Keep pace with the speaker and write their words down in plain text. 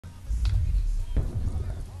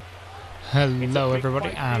Hello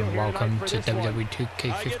everybody and welcome to WWE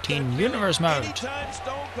 2K15 Universe Mode.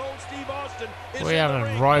 We have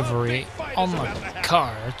a rivalry on the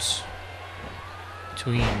cards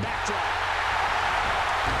between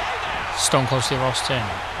Stone Cold Steve Austin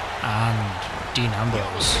and Dean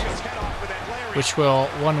Ambrose, which will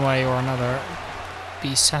one way or another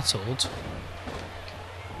be settled.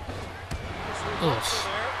 Oof.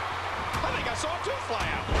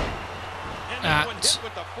 At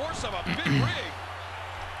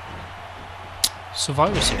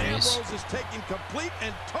Survivor Series.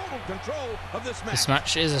 This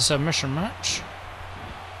match is a submission match, so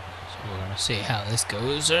we're going to see how this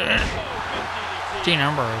goes. Dean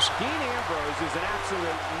Ambrose. Dean Ambrose is an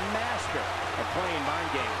absolute master of playing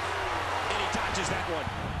mind games, and he dodges that one.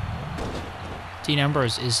 Dean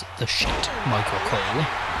Ambrose is the shit, Michael Cole.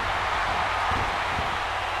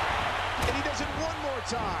 And he does it one more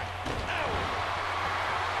time.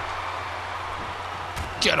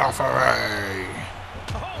 Get off of me!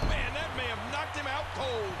 Oh man, that may have knocked him out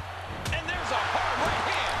cold. And there's a hard right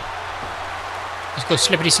hand. Let's go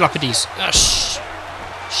slippity sloppities.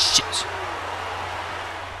 Shit.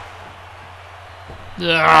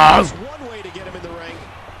 There's one way to get him in the ring.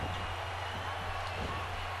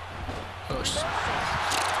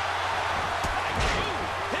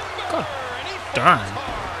 God darn.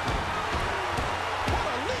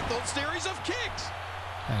 What a lethal series of kicks.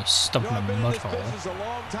 I stumped in a mud hole. This is a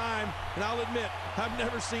long time, and I'll admit, I've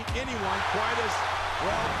never seen anyone quite as,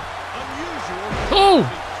 well, unusual. Oh!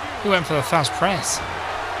 He went for the fast press.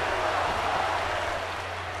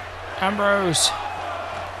 Ambrose.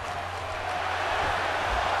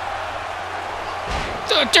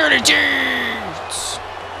 The Dirty Deeds!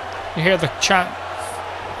 You hear the chant.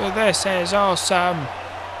 Well, this is awesome.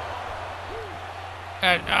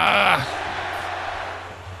 And,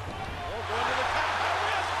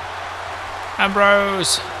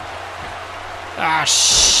 Ambrose. Ah,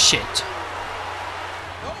 shit.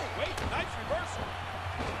 Oh, wait, nice reversal.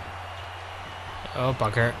 Oh,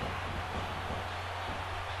 bugger.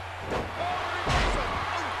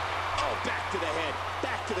 Oh, back to the head,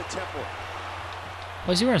 back to the temple.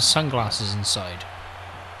 Why is he wearing sunglasses inside?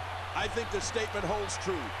 I think the statement holds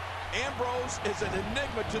true. Ambrose is an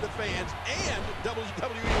enigma to the fans and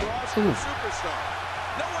WWE roster superstar.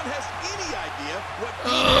 No one has any idea what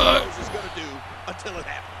Ambrose is going to do until it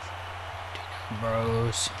happens.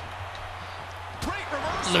 Ambrose. Great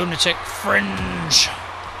reversal. Lunatic fringe.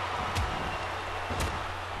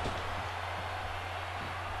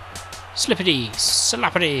 Slippity,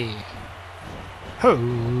 slappity. Ho.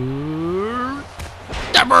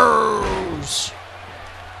 Ambrose.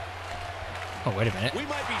 Oh, wait a minute.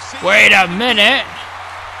 Wait a minute.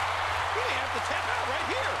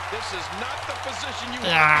 This is not the position you want to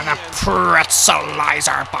be in. The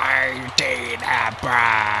pretzelizer by Dean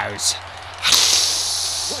Ambrose.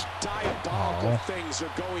 What diabolical things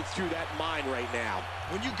are going through that mind right now?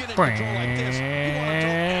 When you get in control like this, you want to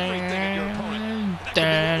throw everything at your opponent. That's what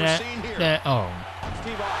we're seeing here. Oh.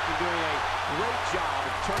 Steve Austin doing a great job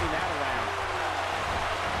of turning that around.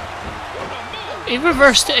 He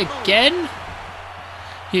reversed it again?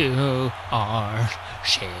 You are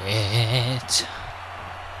shit.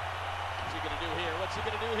 What's he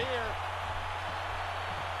gonna do here?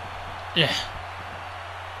 Yeah.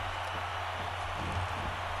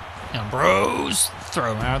 Ambrose,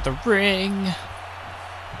 throw him out the ring.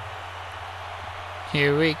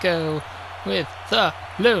 Here we go with the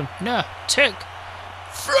lunatic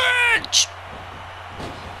French.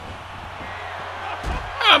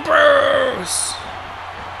 Ambrose.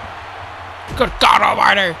 Good God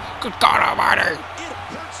Almighty! Good God Almighty! It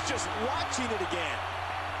hurts just watching it again.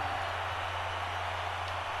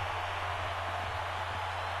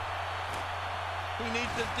 He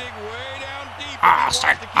needs to dig way down deep.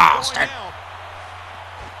 Austin!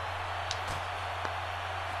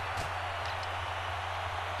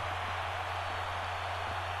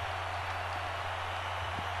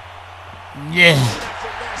 Yeah. That's a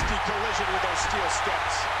nasty collision with those steel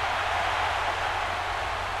steps.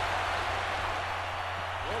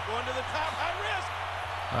 Going to the top, high risk.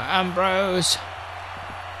 Ambrose.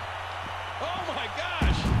 Oh my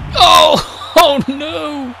gosh. Oh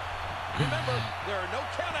no. Remember, there are no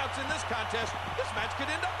countouts in this contest. This match could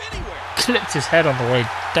end up anywhere. Clipped his head on the way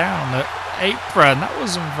down the apron. That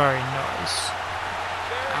wasn't very nice.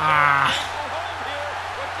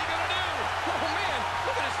 What's he gonna do? Oh man,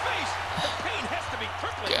 look at his face. The pain has to be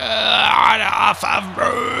crippling. Get off of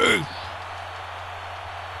me.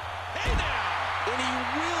 Hey now. And he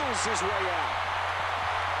wills his way out.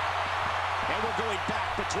 And we're going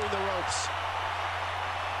back between the ropes.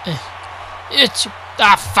 It's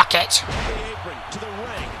Ah, fuck it. The apron to the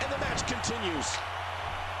ring, and the match continues.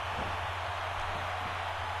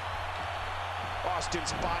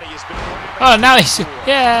 Austin's body has been ravaged. Oh, now he's...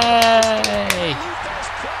 Yay!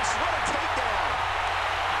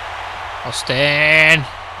 Austin.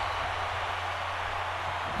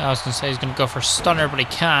 I was going to say he's going to go for a stunner, but he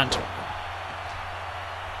can't.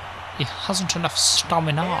 He hasn't enough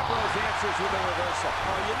stamina. Ambrose answers with a reversal.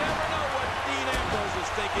 Oh, you never know what Dean Ambrose is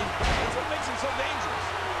thinking. That's what makes him so dangerous.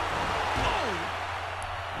 Oh!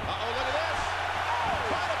 Uh-oh, look at this.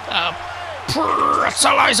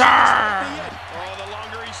 Pretzelizer! Oh, the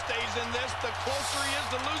longer he stays in this, the closer he is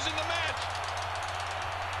to losing the match.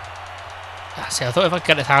 Yeah, see, I thought if I could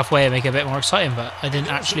get it halfway it'd make it a bit more exciting, but I didn't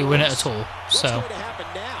actually win it at all. So. What's going to happen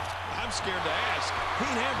now? I'm scared to ask.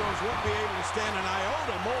 Dean Ambrose won't be able to stand an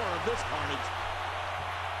iota more of this carnage.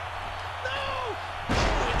 No!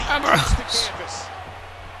 Oh, Ambrose!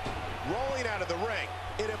 Rolling out of the ring,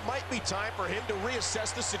 and it might be time for him to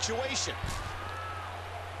reassess the situation.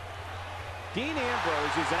 Dean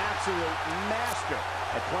Ambrose is an absolute master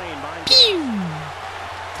at playing mind games.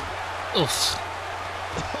 Oof.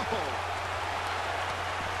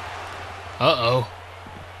 Uh-oh.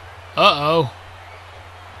 Uh-oh.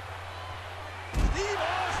 Steve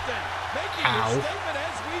Austin making Ow. his statement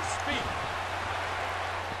as we speak.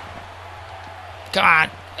 Come on.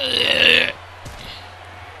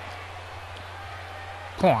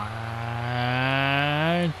 Come on.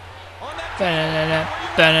 Ba-la-la-la.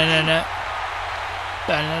 Ba-la-la-la.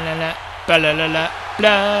 Ba-la-la-la. Ba-la-la-la.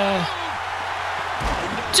 Blah.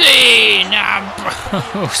 Dean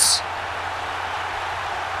Ambrose.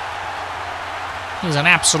 He's an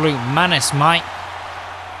absolute menace, mate.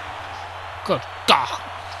 Good God.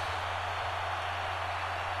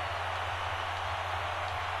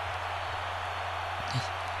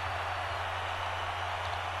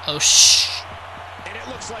 Oh, shh. And it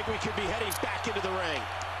looks like we could be heading back into the ring.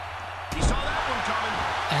 He saw that one coming.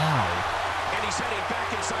 Ow. And he's heading back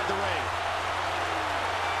inside the ring.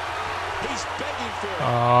 He's begging for it.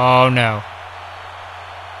 Oh, no.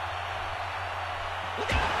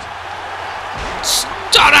 Look out!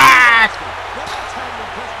 Stunner! Now that's how you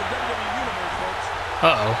impress the WWE Universe, folks.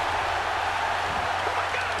 Uh-oh. Oh my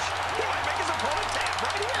gosh! He might make his opponent tap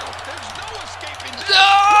right here. There's no escaping this.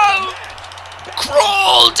 No!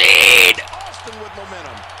 Crawl, Dean! Austin with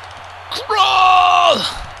momentum. Crawl!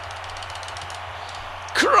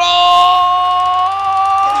 Crawl!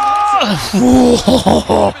 He's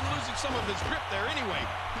been losing some of his grip there anyway.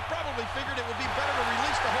 He probably figured it would be better to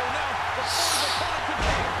release the hold now before his opponent could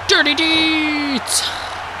take it. Dirty deeds!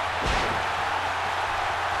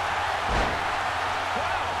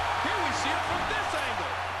 Wow! Here we see it from this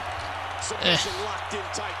angle. Submission locked in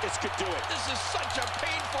tight. This could do it. This is such a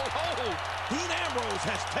painful hold. Dean Ambrose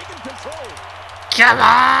has taken control. Come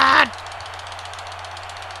on!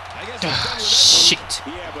 I guess he's done with that Shit.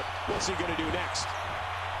 move. Yeah, but what's he gonna do next?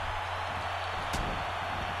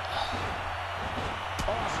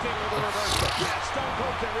 Austin with a reversal. Yeah, Stone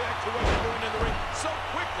Cold can react to what they're doing in the ring so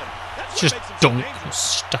quickly. That's what Just makes him so don't. dangerous.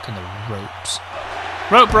 Stuck in the ropes.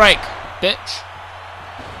 Rope break, bitch.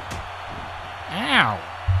 Ow.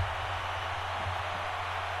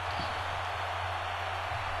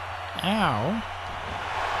 Ow.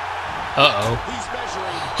 Uh-oh. He's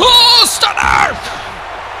measuring. Oh, stunner!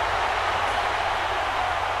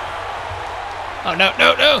 Oh, no,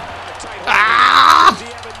 no, no. Ah! Does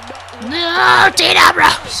he have enough? No, Dean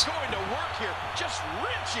Ambrose! He's going to work here. Just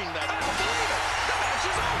wrenching that. I don't believe it. The match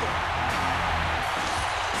is over.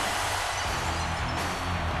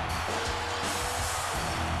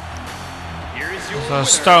 Here is your So winner.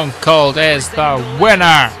 Stone Cold is the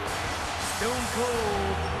winner. Stone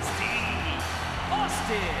Cold Steve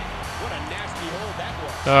Austin. What a nasty hold that was.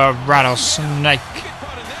 The rattlesnake. You get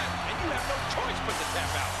caught in that, and you have no choice but to tap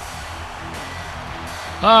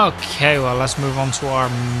out. Okay, well, let's move on to our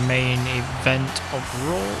main event of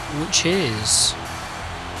Raw, which is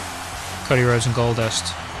Cody Rhodes and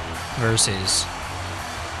Goldust versus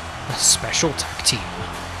a special tag team.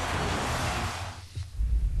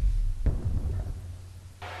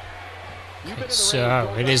 Okay,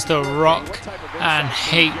 so it is The Rock and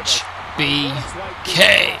HBK.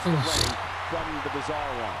 Oof. From the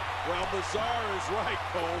Bizarre one. Well, Bizarre is right,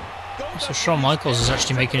 Cole. So Shawn Michaels is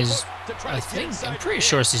actually making his, I'm pretty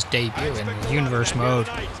sure it's his debut in the Universe mode.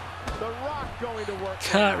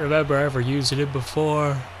 Can't remember ever using it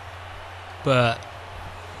before, but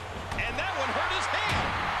And that one hurt his hand.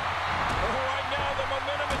 Right now, the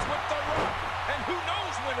momentum is with The Rock, and who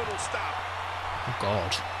knows when it'll stop. oh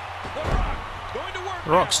god, The Rock going to work.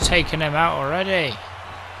 Rock's now. taking him out already.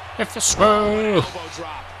 If the swirl. Elbow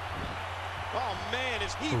drop. Oh man,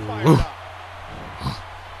 He fired up.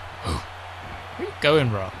 Where you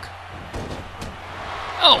going, Rock? Well,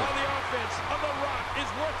 Oh! the offense of The Rock is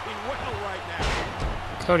working well right now.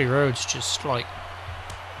 Cody Rhodes just, like,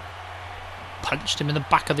 punched him in the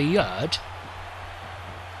back of the yard.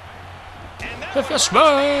 And that With one a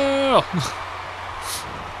smile!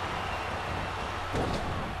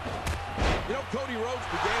 You know, Cody Rhodes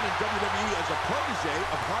began in WWE as a protege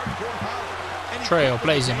of Hardcore Holly. And he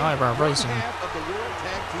Trailblazing, became eyebrow one raising. half of the World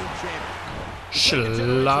Tag Team Champion.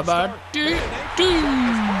 Shlabba-doo-doo!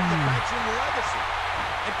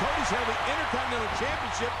 And Cody's held the Intercontinental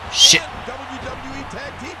Championship Shit. and WWE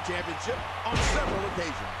Tag Team Championship on several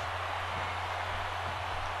occasions.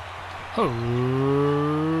 Oh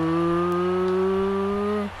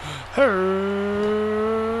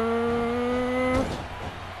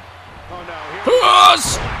no, here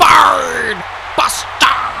Spine Buster!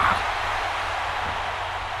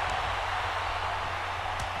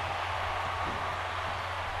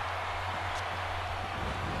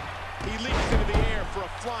 he leaps into the air for a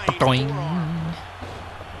flying Doing. forearm.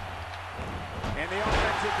 And the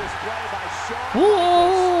offensive display by Shawn Michaels.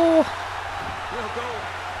 Whoa! Will go.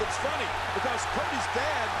 It's funny because Cody's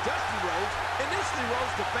dad, Dusty Rhodes, initially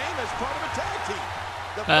rose to fame as part of a tag team.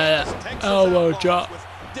 The famous Texas elbow Outlaws drop. with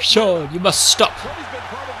Dick Sean, Murdoch. you must stop. Cody's been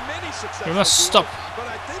part of many successful You must duels, stop. But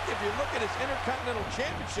I think if you look at his Intercontinental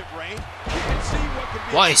Championship reign, you can see what can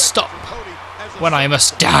be Why expected stop from Cody as a when I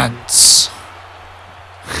must superstar. dance?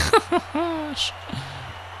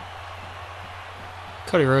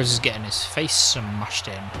 Cody Rhodes is getting his face smashed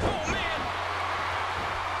in. Oh, man.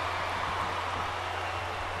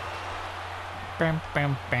 Bam,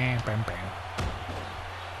 bam, bam, bam, bam.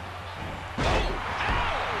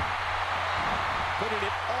 Putting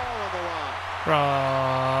it all on the line.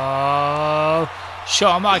 Roll.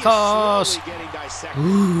 Shawn Michaels. He's slowly getting dissected.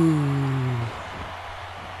 Ooh.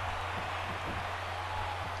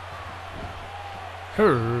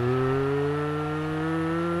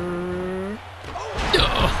 Timber,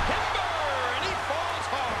 and he falls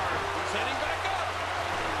hard. He's heading back up.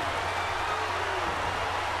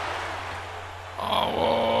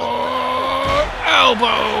 Oh,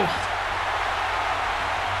 elbow.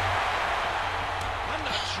 I'm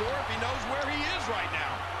not sure if he knows where he is right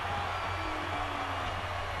now.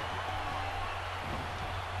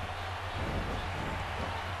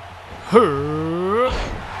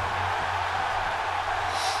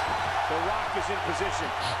 The Rock is in position.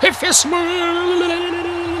 If you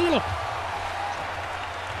smile.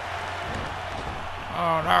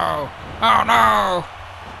 Oh no! Oh no!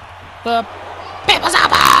 The people's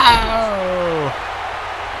elbow!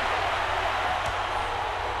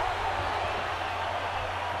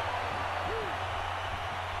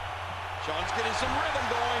 Sean's getting some rhythm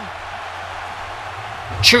going.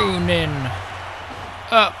 Tune in.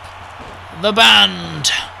 Up the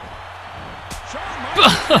band. Shawn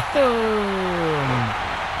Michaels Boom!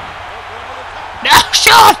 over the top. No,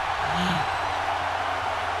 Sean!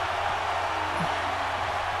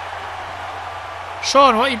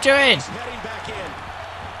 Sean, what are you doing? He's heading back in.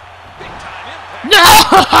 Big time impact. No! To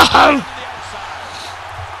the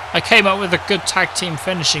outside. I came up with a good tag team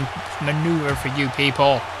finishing maneuver for you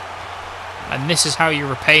people. And this is how you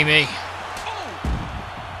repay me.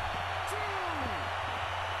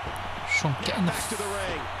 Sean, get in the Back to the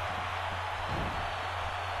ring.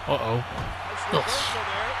 Uh-oh. Nice reversal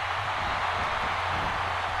there.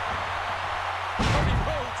 Cody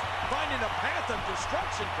Rhodes finding a path of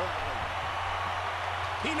destruction currently.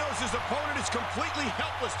 He knows his opponent is completely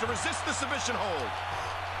helpless to resist the submission hold.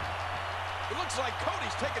 It looks like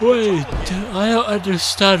Cody's taking control again. I don't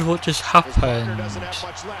understand what just His partner happened. doesn't have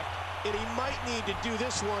much left, and he might need to do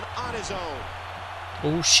this one on his own.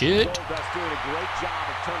 Oh shit. Goldust doing a great job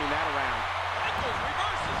of turning that around. Michaels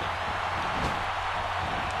reverses it.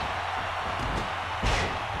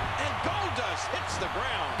 And Goldust hits the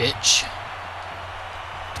ground. Bitch.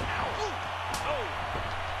 Ow. Oh.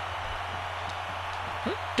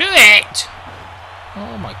 Do it!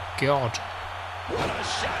 Oh my god. What a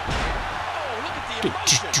shot. Oh, look at the Do,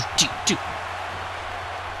 emotion. do, do, do, do.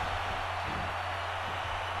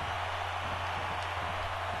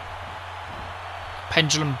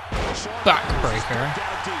 Pendulum backbreaker.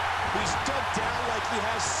 He's dug down like he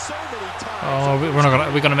has so many times. Oh, we're not gonna.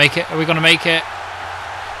 Are we gonna make it? Are we gonna make it?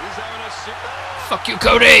 He's having a sick. Fuck you,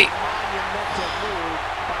 Cody! Monumental move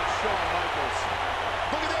by Shawn Michaels.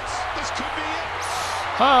 Look at this. This could be it.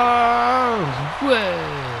 Oh,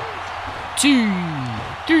 1, 2,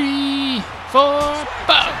 3, 4, 5. You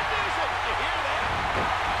hear that?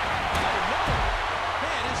 Oh, no.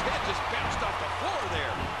 Man, his head just bounced off the floor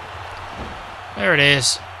there. There it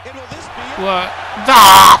is. And will this be it? What?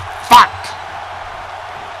 Ah, fuck!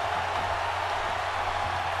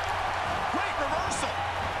 Great reversal.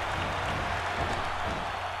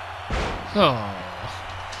 Oh.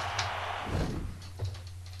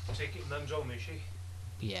 Take it Nan's home, is she?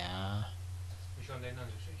 Yeah. Is she on their Nan's,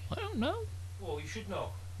 is she? I don't know. Well, you should know.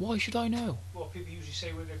 Why should I know? Well, people usually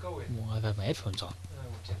say where they're going. Well, I've had my headphones on. I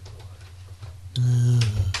won't tell you.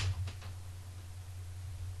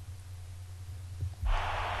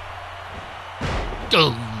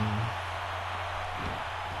 Oh.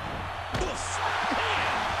 Oof.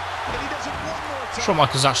 Man. And he does it one more time. Shawn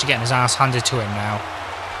Michaels actually getting his ass handed to him now.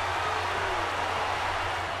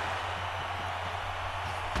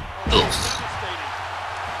 Oof.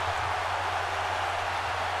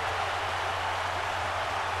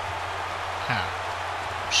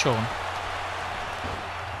 Shawn.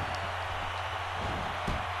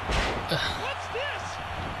 What's this?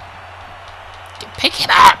 Pick it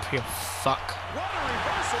up, you fuck. What a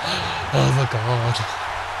reversal. Oh my god.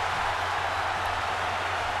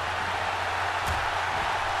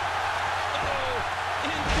 Uh-oh.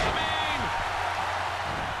 Incoming.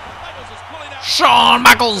 Michaels is pulling out. Shawn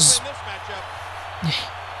Michaels! In this matchup.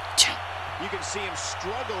 You can see him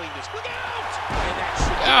struggling to look out. And that's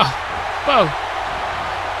Whoa.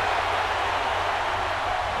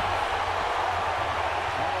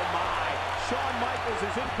 oh my. Shawn Michaels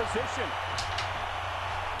is in position.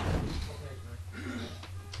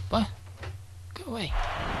 What? Go away.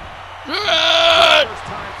 First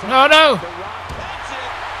time for No, no. The Rock. That's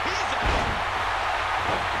it. He's out.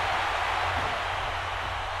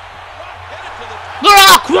 Rock headed to the top.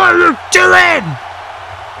 Look, what are you doing?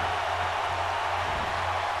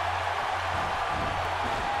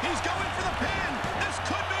 He's going for the pin. This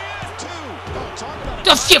could be it. Two. Oh, talk about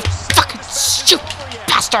You fucking stupid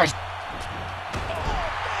bastard. Oh,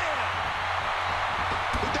 man.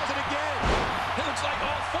 He does it again. It looks like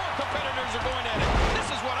all four competitors are going at it. This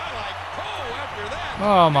is what I like. Oh, after that.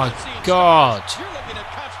 Oh my you're seeing god. stars. You're looking at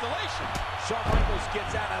constellation. Shawn Michaels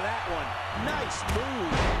gets out of that one. Nice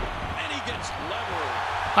move. And he gets leveled.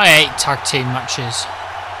 I hate tag team matches. I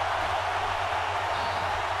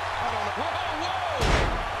don't know. Whoa, whoa.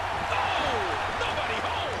 Oh, nobody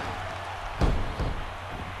home.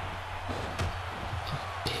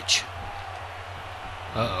 Bitch.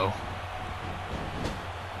 Uh-oh.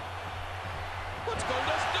 What's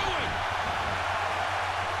Goldust doing?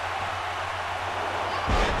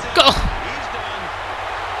 That's it. Go! He's done.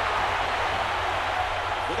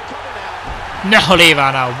 With a cover now. No, leave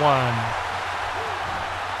out now. One.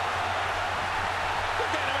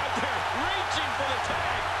 Look at him out there, reaching for the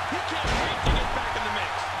tag. He can't wait to get back in the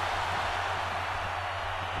mix.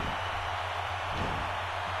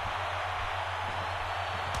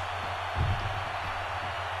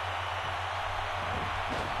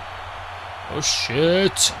 Oh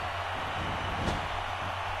shit.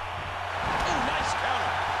 Oh, nice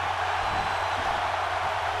counter.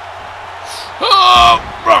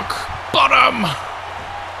 Oh, rock bottom.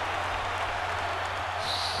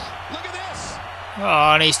 Look at this.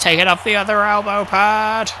 Oh, and he's taking off the other elbow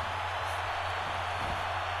pad.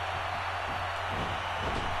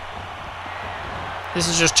 This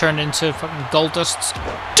has just turned into fucking Goldust's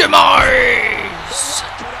demise.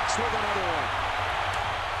 Connects with another one.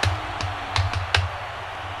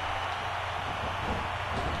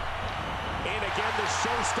 And again, the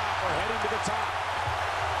showstopper heading to the top.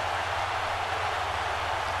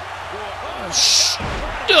 Oh,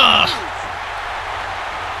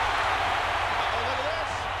 Look at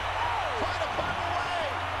this. Trying to find a way.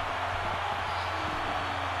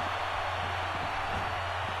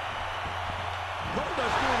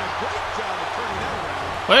 Goldust doing a great job of turning that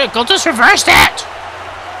around. Wait, Goldust reversed it.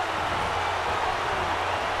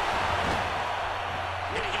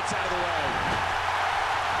 And he gets out of the way.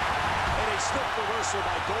 And a slip reversal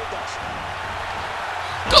by Goldust.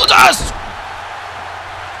 Goldust!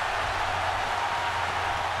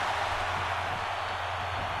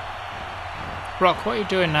 Rock, what are you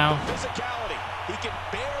doing now? Physicality. He can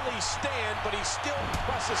barely stand, but he still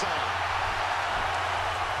presses on.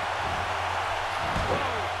 Whoa.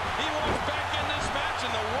 He wants back in this match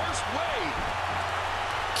in the worst way.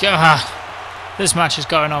 God, this match is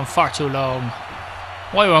going on far too long.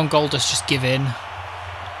 Why won't Goldust just give in?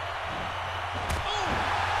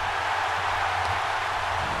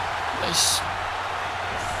 This.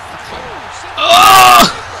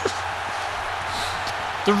 Oh!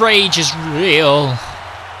 The rage is real.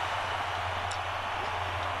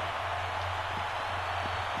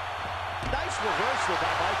 Nice reversal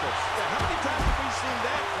by Michaels. Yeah, how many times have we seen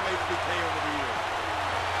that from HBK over the years?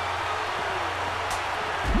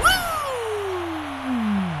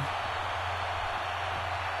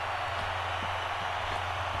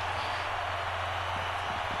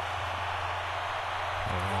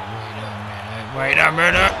 Wait a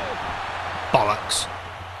minute. Bollocks.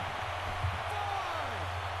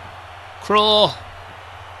 Crawl.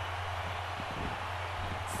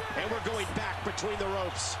 And we're going back between the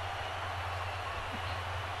ropes.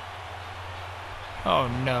 Oh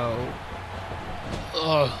no.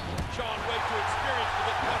 Oh. Sean way too experienced to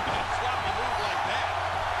get caught by a sloppy move like that.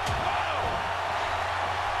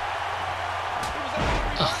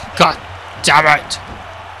 Oh, God damn it.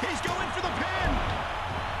 He's going for the pin.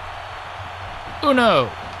 Oh no.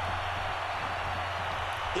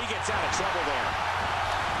 He gets out of trouble there.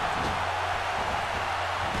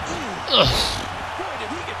 Ugh. Boy, did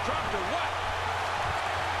he get dropped or what?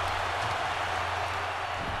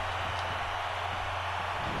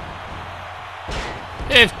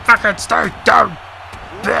 Hey, fucking stay down,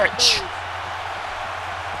 bitch.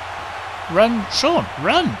 Run, Sean,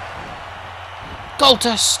 run.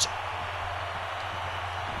 Cultist.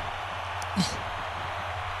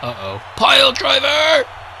 Uh-oh. Pile driver!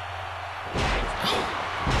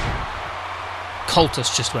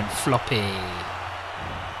 Cultist just went floppy.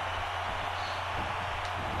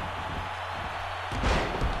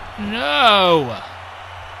 No!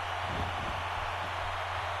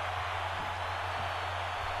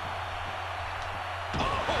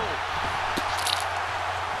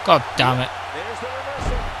 God damn it. There's the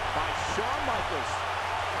reversal by Shawn Michaels.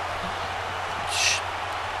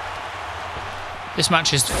 This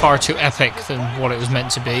match is far too epic than what it was meant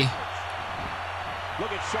to be.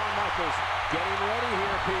 Look at Shawn Michaels getting ready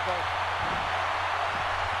here, people.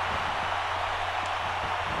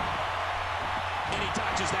 And he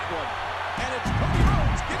dodges that one. And it's Cody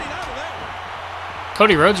Rhodes getting out of that one.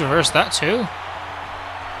 Cody Rhodes reversed that too.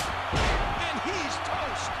 And he's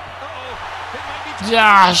toast. Uh-oh. It might be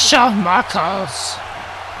Yeah, Shawn Michaels.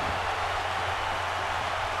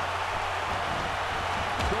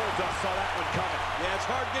 Goldust saw that one coming. Yeah, it's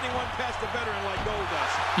hard getting one past a veteran like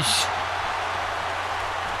Goldust.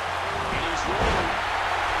 And he's rolling.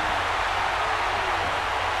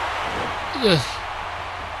 Ugh.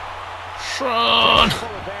 Sean. Full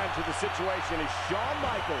advantage of the situation is Shawn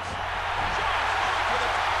Michaels.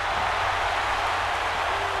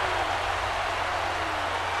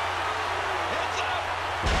 Heads up.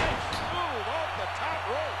 Nice move off the top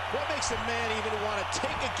rope. What makes a man even want to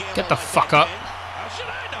take a gamble? Get the like fuck that, up. man? How should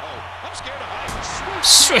I know? I'm scared of heights.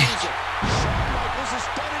 Sweet. Shawn Michaels has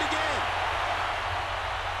done it again.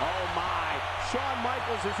 Oh my. Shawn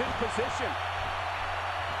Michaels is in position.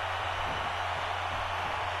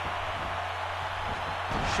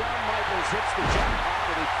 Shawn Michaels hits the jackpot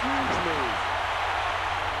with a huge move.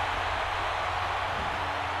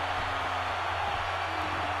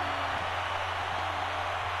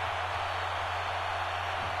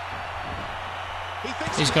 He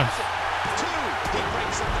thinks He's gone. Two. He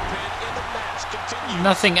breaks up the pin and the match continues.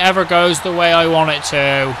 Nothing ever goes the way I want it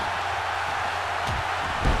to.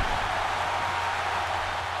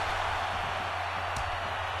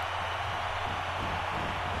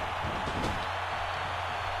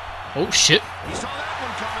 Oh shit. He saw that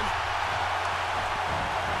one coming.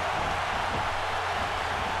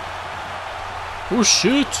 Oh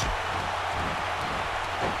shit.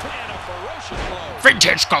 And a ferocious blow.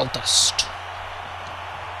 Vintage Cultist.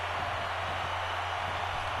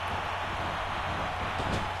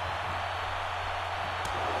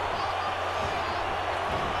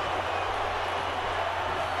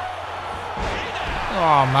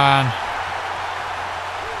 Oh man.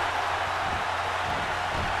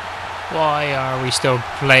 Why are we still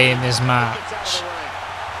playing this match?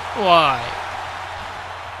 Why?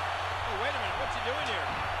 Oh, wait a minute. What's he doing here?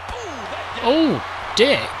 Ooh, that did Oh,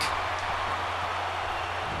 dick.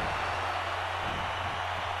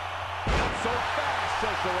 so fast,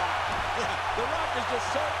 says The Rock. Yeah, The Rock is just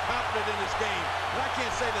so confident in his game, and I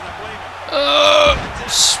can't say that I blame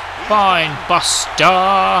him. Spine buster.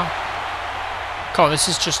 God, this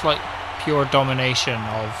is just like pure domination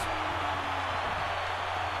of.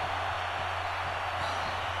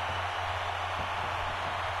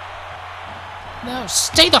 No,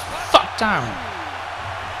 stay the fuck down.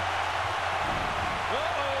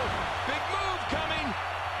 Uh-oh, big move coming.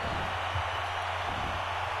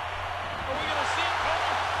 Are we going to see it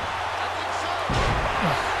coming? I think so.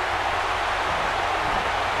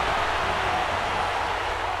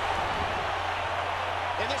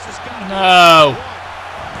 And this has got to No. be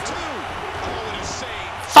 1, 2. Oh, and he's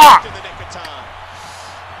saved. Fuck. Just in the nick of time.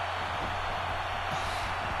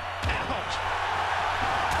 Ouch.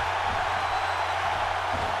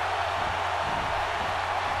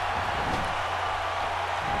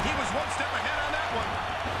 He was one step ahead on that one.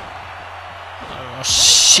 Oh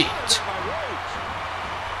shit. By Rhodes.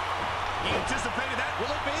 He anticipated that.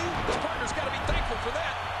 Will it be? His partner's got to be thankful for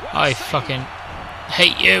that. What a I save. fucking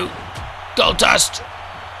hate you. Goldust.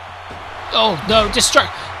 Oh no,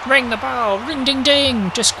 distract. Ring the bell. Ring ding ding.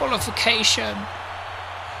 Disqualification.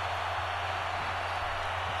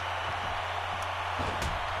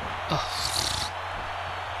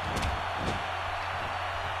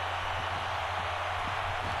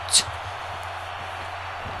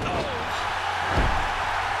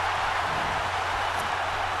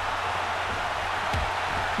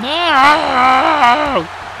 No!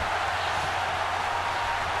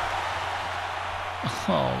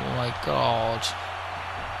 Oh my god.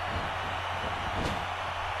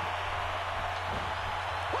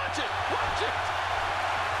 Watch it. Watch it.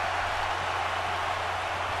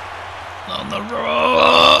 On the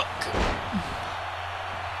rock!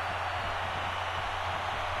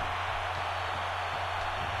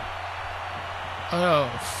 Oh,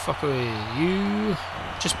 fuck with you.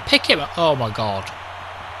 Just pick him up. Oh my god.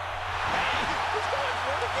 He's going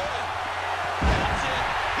for it again. That's it.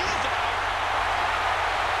 He's out.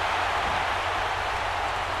 Oh,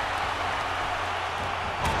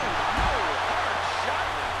 no. Hard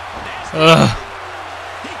shot. Nasty. Ugh.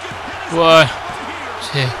 He could pin his Why? right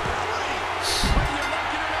here. Two. Whether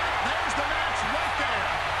you like it or not, there's the match right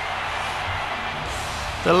there.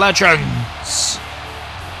 The Legends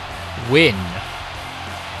win.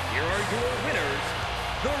 Here are your winners,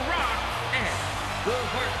 The Rock and the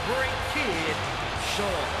Heartbreak Kid,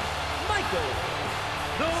 Shawn Michaels,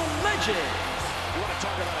 The Legends. You want to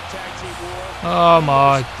talk about a tag team war? Oh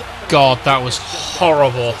my god, that was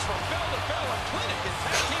horrible. From bell to bell, a clinic in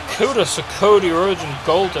tag team Kudos to Cody Rhodes and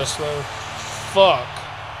Goldust though. Fuck.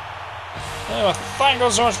 Anyway, thank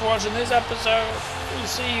you so much for watching this episode. We'll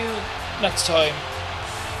see you next time.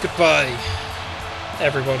 Goodbye,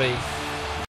 everybody.